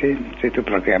सम्पन्न भएपछि चाहिँ त्यो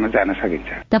प्रक्रियामा जान सकिन्छ।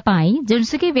 तपाई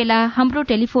जुनसुकै बेला हाम्रो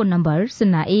टेलिफोन नम्बर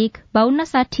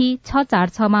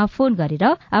 01-5260-646 मा फोन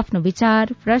गरेर आफ्नो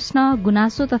विचार, प्रश्न,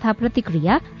 गुनासो तथा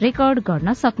प्रतिक्रिया रेकर्ड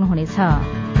गर्न सक्नुहुनेछ।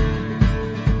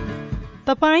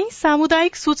 तपाई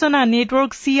सामुदायिक सूचना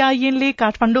नेटवर्क CIN ले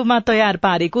काठमाडौँमा तयार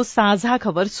पारेको साझा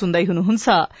खबर सुन्दै हुनुहुन्छ।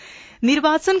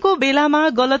 निर्वाचनको बेलामा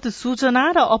गलत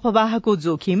सूचना र अफवाहको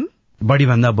जोखिम, बढ़ी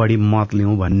भन्दा बढ़ी मत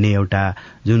लिउँ भन्ने एउटा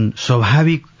जुन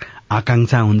स्वाभाविक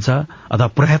आकांक्षा हुन्छ अथवा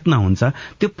प्रयत्न हुन्छ,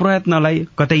 त्यो प्रयत्नलाई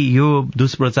कतै यो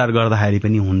दुष्प्रचार गर्दाखेरि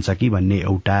पनि हुन्छ कि भन्ने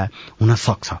एउटा हुन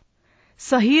सक्छ।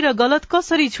 सही र गलत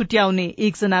कसरी छुट्याउने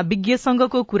एकजना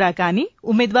विज्ञसँगको कुराकानी,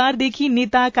 उम्मेद्वारदेखि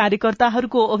नेता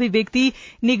कार्यकर्ताहरूको अभिव्यक्ति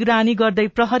निगरानी गर्दै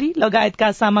प्रहरी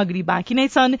लगायतका सामग्री बाँकी नै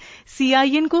छन्।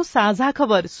 CIN को साझा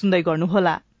खबर सुन्दै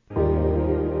गर्नुहोला।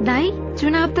 दाई,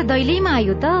 चुनाव त दैलैमा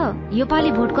आयो त, यो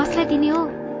पालि भोट कसलाई दिने हो?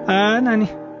 नानी,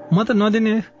 म त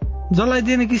नदिने, जसलाई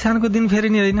दिने किसानको दिन फेरि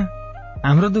नि होइन,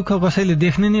 हाम्रो दुःख कसैले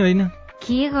देख्ने नि होइन।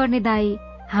 के गर्ने दाई,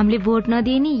 हामीले भोट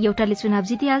नदिए नि एउटाले चुनाव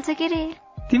जितिहाल्छ के रे?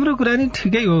 तिम्रो कुरा नि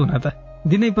ठिकै हो न त,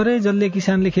 दिनै परे जसले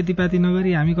किसानले खेतीपाती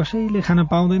नगरी हामी कसैले खान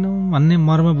पाउँदैनौं भन्ने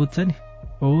मर्म बुझ्छ नि,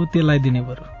 हो त्यसलाई दिने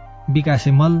बरु।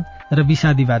 विकासे मल र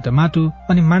विषादीबाट माटो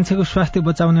अनि मान्छेको स्वास्थ्य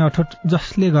बचाउने अठोट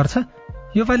जसले गर्छ,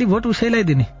 यो पालि भोट उसैलाई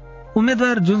दिने।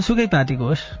 उम्मेद्वार जुनसुकै पार्टीको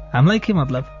होस्, हामीलाई के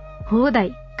मतलब हो दाई?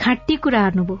 खाँटी कुरा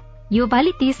हार्नुभयो, यो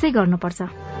पालि त्यसै गर्नुपर्छ।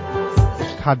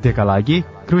 खाद्यका लागि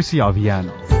कृषि अभियान,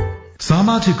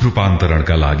 सामाजिक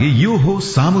रूपान्तरणका लागि यो हो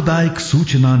सामुदायिक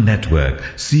सूचना नेटवर्क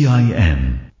CIN।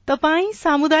 तपाई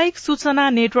सामुदायिक सूचना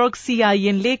नेटवर्क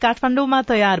CIN ले काठमाडौँमा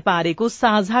तयार पारेको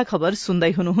साझा खबर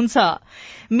सुन्दै हुनुहुन्छ।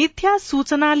 मिथ्या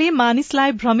सूचनाले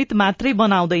मानिसलाई भ्रमित मात्रै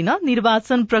बनाउँदैन,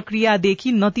 निर्वाचन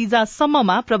प्रक्रियादेखि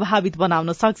नतिजासम्ममा प्रभावित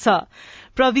बनाउन सक्छ।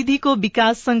 प्रविधिको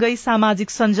विकाससँगै सामाजिक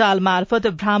सञ्जाल मार्फत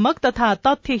भ्रामक तथा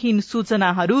तथ्यहीन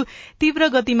सूचनाहरू तीव्र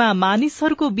गतिमा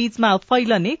मानिसहरूको बीचमा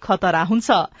फैलने खतरा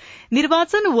हुन्छ।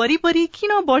 निर्वाचन वरिपरि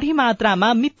किन बढ़ी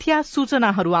मात्रामा मिथ्या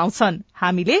सूचनाहरू आउँछन्?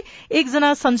 हामीले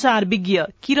एकजना संचार विज्ञ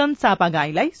किरण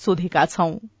चापागाईलाई सोधेका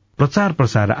छौं। प्रचार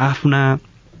प्रसार आफ्ना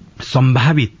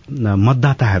सम्भावित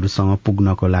मतदाताहरूसँग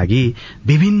पुग्नको लागि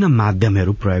विभिन्न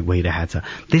माध्यमहरू प्रयोग भइरहेछ।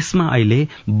 त्यसमा अहिले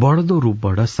बढ्दो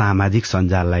रूपबाट सामाजिक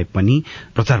सञ्जाललाई पनि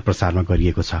प्रचार प्रसारमा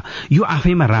गरिएको छ। यो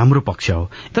आफैमा राम्रो पक्ष हो,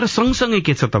 तर सँगसँगै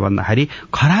के छ त भन्दाखेरि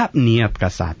खराब नियतका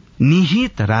साथ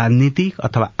निहित राजनीतिक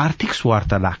अथवा आर्थिक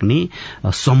स्वार्थ राख्ने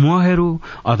समूहहरू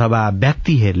अथवा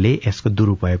व्यक्तिहरूले यसको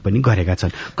दुरूपयोग पनि गरेका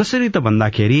छन्। कसरी त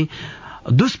भन्दाखेरि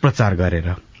दुष्प्रचार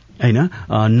गरेर हैन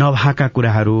नभएका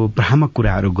कुराहरू भ्रामक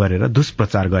कुराहरू गरेर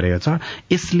दुष्प्रचार गरेको छ।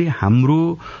 यसले हाम्रो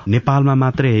नेपालमा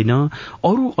मात्रै होइन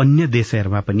अरू अन्य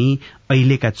देशहरूमा पनि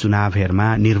अहिलेका चुनावहरूमा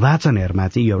निर्वाचनहरूमा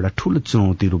चाहिँ एउटा ठूलो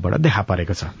चुनौती रूपबाट देखा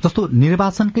परेको छ। जस्तो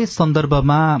निर्वाचनकै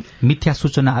सन्दर्भमा मिथ्या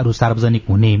सूचनाहरू सार्वजनिक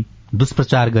हुने,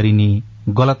 दुष्प्रचार गरिने,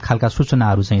 गलत खालका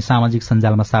सूचनाहरू चाहिँ सामाजिक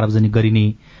सञ्जालमा सार्वजनिक गरिने,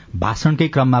 भाषणकै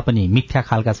क्रममा पनि मिथ्या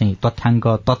खालका चाहिँ तथ्याङ्क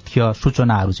तथ्य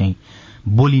सूचनाहरू चाहिँ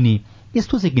बोलिने,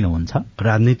 यस्तो चाहिँ किन हुन्छ?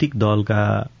 राजनीतिक दलका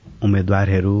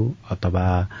उम्मेद्वारहरू अथवा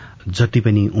जति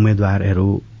पनि उम्मेद्वारहरू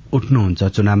उठ्नुहुन्छ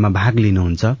चुनावमा भाग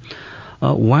लिनुहुन्छ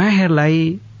उहाँहरूलाई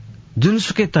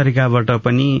जुनसुकै तरिकाबाट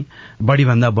पनि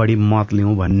बढीभन्दा बढी मत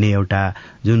लिउँ भन्ने एउटा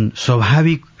जुन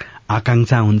स्वाभाविक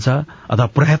आकांक्षा हुन्छ अथवा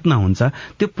प्रयत्न हुन्छ,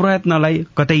 त्यो प्रयत्नलाई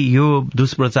कतै यो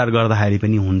दुष्प्रचार गर्दाखेरि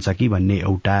पनि हुन्छ कि भन्ने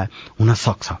एउटा हुन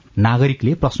सक्छ।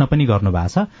 नागरिकले प्रश्न पनि गर्नु भएको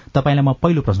छ, तपाईलाई म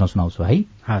पहिलो प्रश्न सुनाउँछु है।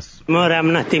 हस्, म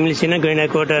रामनाथ तिमिल सिन्हा,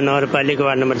 गैंडाकोट नगरपालिका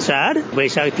वार्ड नम्बर 4।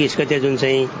 वैशाख 30 गते जुन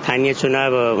चाहिँ स्थानीय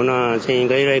चुनाव हुन चाहिँ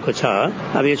गइरहेको छ,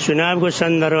 अब यो चुनावको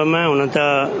सन्दर्भमा हुन त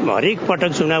हरेक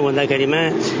पटक चुनाव हुँदाखेरिमा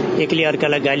एकले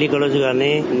अर्कालाई गाली गलौज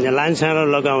गर्ने, लान्छाँडो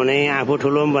लगाउने, आफू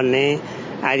ठुलो भन्ने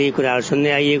आदि कुराहरू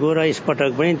सुन्दै आइएको र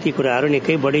यसपटक पनि ती कुराहरू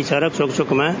निकै बढी छ र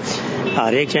चोकचोकमा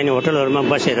हरेक चाहिँ होटलहरूमा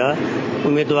बसेर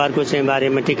उम्मेद्वारको चाहिँ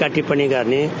बारेमा टीका टिप्पणी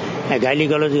गर्ने, गाली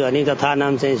गलौज गर्ने तथा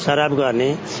नाम चाहिँ शराब गर्ने,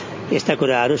 यस्ता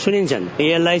कुराहरू सुनिन्छन्।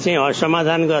 यसलाई चाहिँ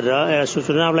समाधान गरेर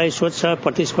चुनावलाई स्वच्छ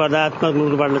प्रतिस्पर्धात्मक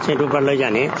रूपबाट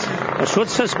लैजाने,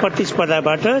 स्वच्छ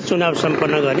प्रतिस्पर्धाबाट चुनाव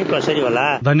सम्पन्न गर्ने कसरी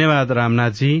होला? धन्यवाद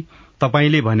रामनाथजी।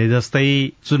 तपाईले भने जस्तै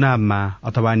चुनावमा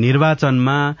अथवा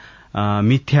निर्वाचनमा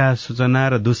मिथ्या सूचना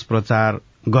र दुष्प्रचार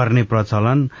गर्ने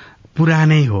प्रचलन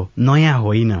पुरानै हो, नयाँ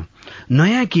होइन।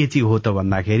 नयाँ के चाहिँ हो त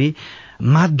भन्दाखेरि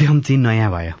माध्यम चाहिँ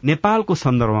नयाँ भयो। नेपालको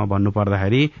सन्दर्भमा भन्नु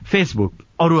पर्दाखेरि फेसबुक,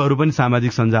 अरू पनि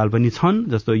सामाजिक सञ्जाल पनि छन्,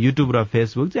 जस्तो युट्युब र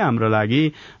फेसबुक चाहिँ हाम्रो लागि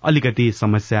अलिकति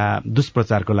समस्या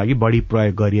दुष्प्रचारको लागि बढी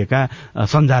प्रयोग गरिएका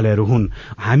सञ्जालहरू हुन्।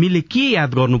 हामीले के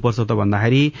याद गर्नुपर्छ त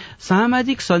भन्दाखेरि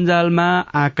सामाजिक सञ्जालमा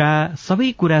आएका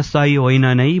सबै कुरा सही होइन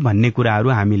नै भन्ने कुराहरू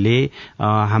हामीले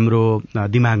हाम्रो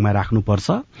दिमागमा राख्नुपर्छ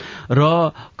र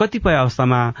कतिपय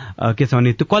अवस्थामा के छ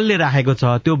भने त्यो कसले राखेको छ,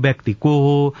 त्यो व्यक्ति को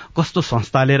हो, कस्तो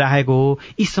संस्थाले राखेको हो,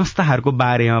 यी संस्थाहरूको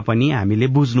बारेमा पनि हामीले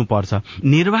बुझ्नुपर्छ।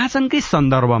 निर्वाचनकै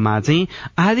सन्दर्भमा चाहिँ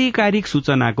आधिकारिक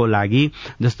सूचनाको लागि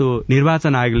जस्तो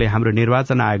हाम्रो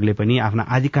निर्वाचन आयोगले पनि आफ्नो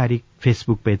आधिकारिक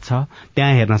फेसबुक पेज छ,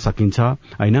 त्यहाँ हेर्न सकिन्छ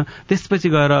हैन। त्यसपछि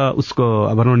गएर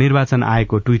उसको निर्वाचन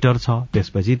आयोगको ट्विटर छ,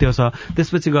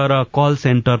 त्यसपछि गएर कल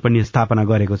सेन्टर पनि स्थापना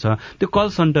गरेको छ। त्यो कल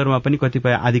सेन्टरमा पनि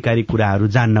कतिपय आधिकारिक कुराहरू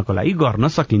जान्नको लागि गर्न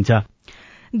सकिन्छ।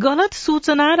 गलत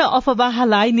सूचना र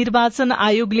अफवाहलाई निर्वाचन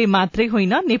आयोगले मात्रै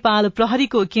होइन, नेपाल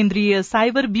प्रहरीको केन्द्रीय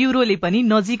साइबर ब्यूरोले पनि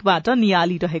नजिकबाट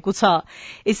नियालिरहेको छ।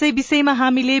 यसै विषयमा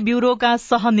हामीले ब्यूरोका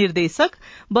सहनिर्देशक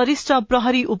वरिष्ठ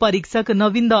प्रहरी उपरीक्षक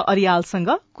नविन्द अर्यालसँग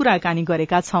कुराकानी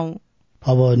गरेका छौं।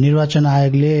 अब निर्वाचन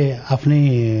आयोगले आफ्नै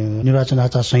निर्वाचन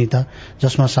आचार संहिता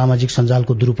जसमा सामाजिक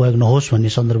सञ्जालको दुरूपयोग नहोस् भन्ने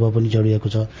सन्दर्भ पनि जोडिएको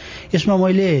छ। यसमा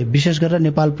मैले विशेष गरेर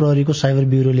नेपाल प्रहरीको साइबर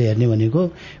ब्यूरोले हेर्ने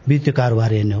भनेको वित्तीय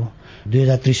कारोबार हेर्ने हो।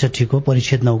 2063 को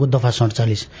परिच्छेद 9 को दफा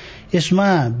 47 यसमा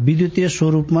विद्युतीय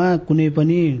स्वरूपमा कुनै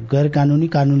पनि गैर कानूनी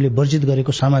कानूनले वर्जित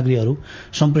गरेको सामग्रीहरू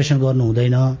सम्प्रेषण गर्नु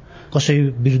हुँदैन, कसै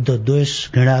विरुद्ध द्वेष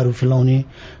घृणाहरू फैलाउने,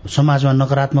 समाजमा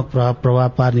नकारात्मक प्रभाव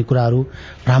पार्ने कुराहरू,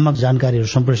 भ्रामक जानकारीहरू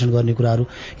सम्प्रेषण गर्ने कुराहरू,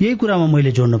 यही कुरामा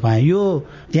मैले जोड्न पाएँ। यो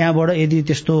त्यहाँबाट यदि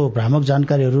त्यस्तो भ्रामक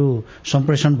जानकारीहरू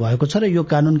सम्प्रेषण भएको छ र यो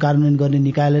कार्यान्वयन गर्ने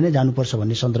निकायले नै जानुपर्छ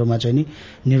भन्ने सन्दर्भमा चाहिँ नि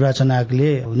निर्वाचन आयोगले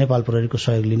नेपाल प्रहरीको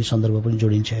सहयोग लिने सन्दर्भ पनि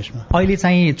जोडिन्छ। यसमा अहिले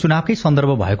चाहिँ चुनावकै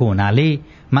सन्दर्भ भएको हुनाले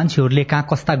मान्छेहरूले कहाँ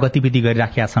कस्ता गतिविधि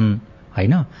गरिराखेका छन्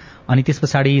हैन, अनि त्यस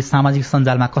पछाडि सामाजिक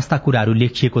सञ्जालमा कस्ता कुराहरू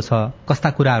लेखिएको छ, कस्ता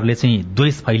कुराहरूले चाहिँ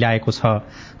द्वेष फैलाएको छ,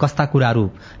 कस्ता कुराहरू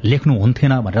लेख्नु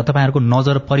हुन्थेन भनेर तपाईहरुको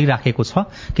नजर परिराखेको छ,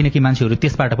 किनकि मान्छेहरू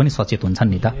त्यसबाट पनि सचेत हुन्छन्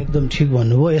नि त। एकदम ठीक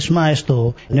भन्नुभयो। यसमा यस्तो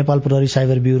हो, नेपाल प्रहरी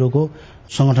साइबर ब्यूरोको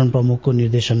संगठन प्रमुखको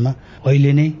निर्देशनमा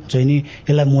अहिले नै चाहिँ नि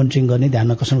यसलाई मोनिटरिङ गर्ने,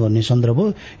 ध्यान आकर्षण गर्ने सन्दर्भ हो।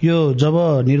 यो जब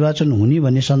निर्वाचन हुने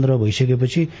भन्ने सन्दर्भ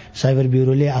भइसकेपछि साइबर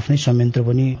ब्यूरोले आफ्नै संयन्त्र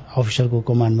पनि अफिसरको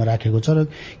कमान्डमा राखेको छ र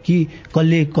कि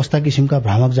कसले कस्ता किसिमका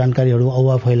भ्रामक जानकारीहरू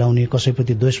अफवाह फैलाउने,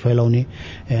 कसैप्रति द्वेष फैलाउने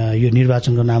यो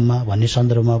निर्वाचनको नाममा भन्ने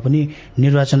सन्दर्भमा पनि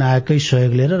निर्वाचन आयोगकै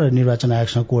सहयोग लिएर र निर्वाचन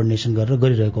आयोगसँग कोअर्डिनेसन गरेर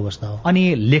गरिरहेको अवस्था हो। अनि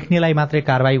लेख्नेलाई मात्रै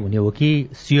कारबाही हुने हो कि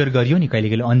शेयर गरियो नि कहिले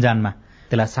कहिले अनजानमा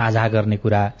त्यसलाई साझा गर्ने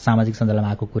कुरा, सामाजिक सञ्जालमा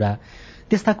आएको कुरा,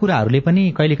 त्यस्ता कुराहरूले पनि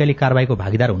कहिले कहिले कारबाहीको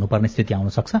भागीदार हुनुपर्ने स्थिति आउन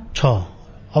सक्छ?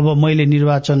 अब मैले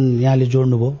निर्वाचन यहाँले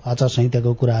जोड्नुभयो, आचार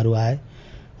संहिताको कुराहरू आए,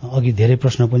 अघि धेरै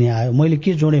प्रश्न पनि आयो। मैले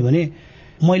के जोडेँ भने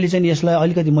मैले चाहिँ यसलाई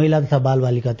अलिकति महिला तथा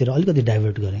बालबालिकातिर अलिकति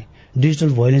डाइभर्ट गरेँ। Digital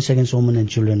violence against woman and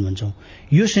children भन्छौँ।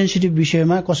 यो सेन्सिटिभ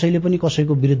विषयमा कसैले पनि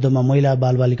कसैको विरुद्धमा, महिला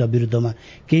बालबालिका विरुद्धमा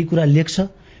केही कुरा लेख्छ,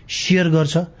 सेयर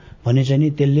गर्छ भने चाहिँ नि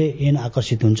त्यसले ऐन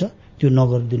आकर्षित हुन्छ, त्यो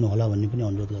नगरिदिनु होला भन्ने पनि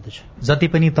अनुरोध गर्दछु। जति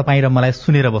पनि तपाईँ र मलाई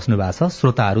सुनेर बस्नु भएको छ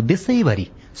श्रोताहरू देशैभरि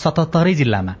 77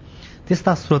 जिल्लामा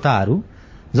त्यस्ता श्रोताहरू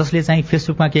जसले चाहिँ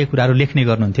फेसबुकमा केही कुराहरू लेख्ने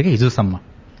गर्नुहुन्थ्यो कि हिजोसम्म,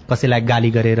 कसैलाई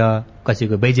गाली गरेर,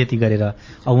 कसैको बेइज्जती गरेर,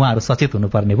 अब उहाँहरू सचेत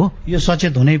हुनुपर्ने भयो। यो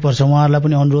सचेत हुनैपर्छ। उहाँहरूलाई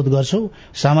पनि अनुरोध गर्छौं,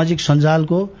 सामाजिक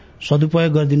सञ्जालको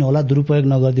सदुपयोग गरिदिनु होला, दुरुपयोग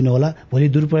नगरिदिनु होला। भोलि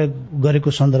दुरुपयोग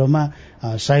गरेको सन्दर्भमा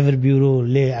साइबर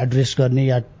ब्युरोले एड्रेस गर्ने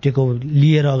या टेको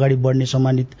लिएर अगाडि बढ्ने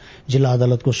सम्मानित जिल्ला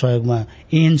अदालतको सहयोगमा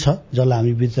ऐन छ, जसलाई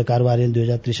हामी विरुद्ध कारबाही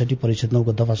 2063 परिषद 9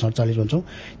 को दफा 47 भन्छौं।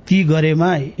 ती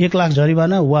गरेमा 1 लाख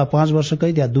जरिवाना वा 5 वर्ष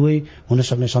कैद या दुवै हुन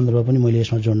सक्ने सन्दर्भ पनि मैले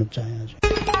यसमा जोड्न चाहे।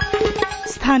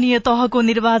 स्थानीय तहको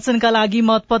निर्वाचनका लागि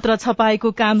मतपत्र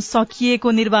छपाएको काम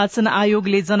सकिएको निर्वाचन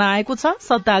आयोगले जनाएको छ।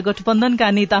 सत्ता गठबन्धनका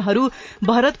नेताहरू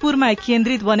भरतपुरमा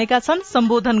केन्द्रित बनेका छन्।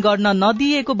 सम्बोधन गर्न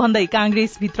नदिएको भन्दै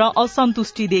कांग्रेसभित्र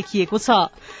असन्तुष्टि देखिएको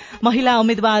छ। महिला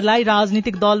उम्मेद्वारलाई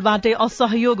राजनीतिक दलबाटै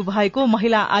असहयोग भएको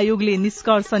महिला आयोगले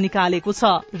निष्कर्ष निकालेको छ।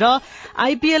 र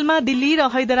आईपीएलमा दिल्ली र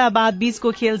हैदराबाद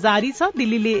बीचको खेल जारी छ।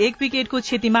 दिल्लीले 1 विकेटको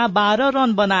क्षतिमा 12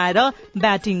 रन बनाएर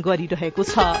ब्याटिङ गरिरहेको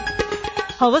छ।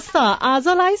 हवस् त,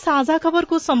 आजलाई साझा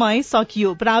खबरको समय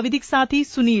सकियो। प्राविधिक साथी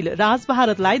सुनिल राज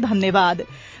भारतलाई धन्यवाद।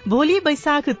 भोलि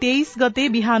वैशाख 23 गते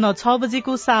बिहान 6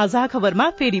 बजेको साझा खबरमा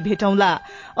फेरि भेटौंला।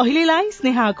 अहिलेलाई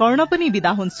स्नेहा कर्ण पनि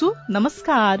बिदा हुन्छु।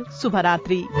 नमस्कार,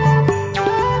 शुभरात्रि।